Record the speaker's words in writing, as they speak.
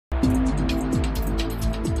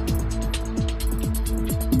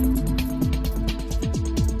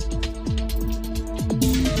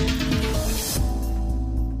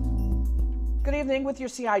evening with your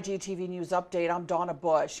CIG TV news update. I'm Donna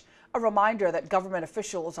Bush. A reminder that government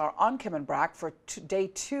officials are on Cayman Brac for day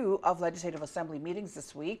 2 of Legislative Assembly meetings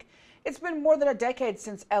this week. It's been more than a decade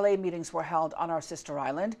since LA meetings were held on our sister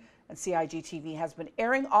island, and CIG TV has been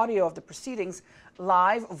airing audio of the proceedings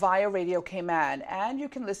live via Radio Cayman, and you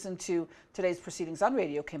can listen to today's proceedings on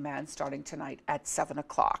Radio Cayman starting tonight at 7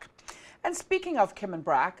 o'clock. And speaking of Cayman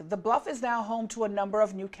Brac, the Bluff is now home to a number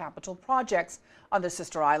of new capital projects on the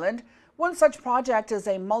sister island. One such project is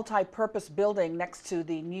a multi-purpose building next to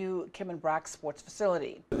the new Cayman Brac sports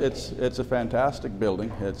facility. It's a fantastic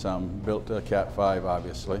building. It's built to Cat 5,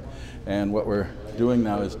 obviously, and what we're doing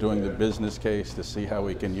now is doing the business case to see how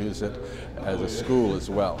we can use it as a school as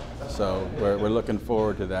well. So we're looking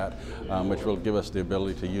forward to that, which will give us the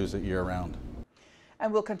ability to use it year-round.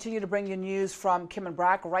 And we'll continue to bring you news from Cayman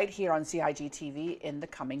Brac right here on CIG TV in the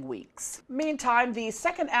coming weeks. Meantime, the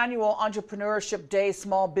second annual Entrepreneurship Day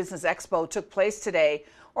Small Business Expo took place today.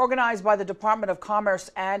 Organized by the Department of Commerce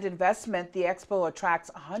and Investment, the expo attracts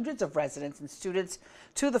hundreds of residents and students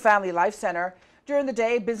to the Family Life Center. During the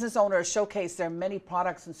day, business owners showcase their many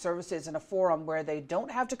products and services in a forum where they don't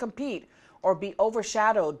have to compete or be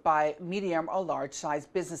overshadowed by medium or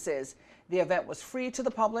large-sized businesses. The event was free to the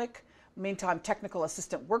public. Meantime, technical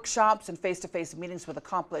assistant workshops and face-to-face meetings with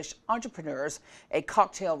accomplished entrepreneurs, a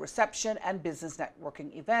cocktail reception, and business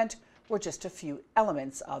networking event were just a few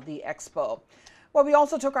elements of the expo. Well, we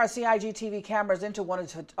also took our CIG TV cameras into one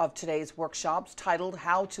of today's workshops titled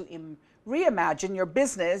How to Reimagine Your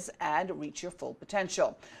Business and Reach Your Full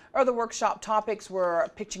Potential. Other workshop topics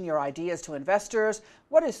were pitching your ideas to investors,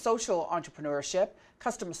 what is social entrepreneurship,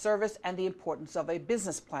 customer service, and the importance of a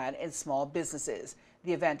business plan in small businesses.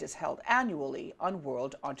 The event is held annually on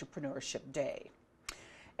World Entrepreneurship Day.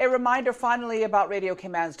 A reminder finally about Radio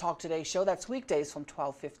Cayman's Talk Today show. That's weekdays from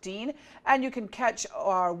 12:15. And you can catch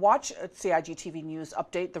or watch CIG TV News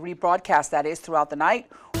Update, the rebroadcast that is, throughout the night.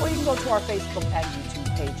 Or you can go to our Facebook and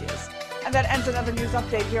YouTube pages. And that ends another news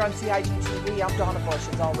update here on CIG TV. I'm Donna Bush,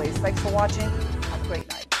 as always. Thanks for watching. Have a great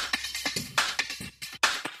night.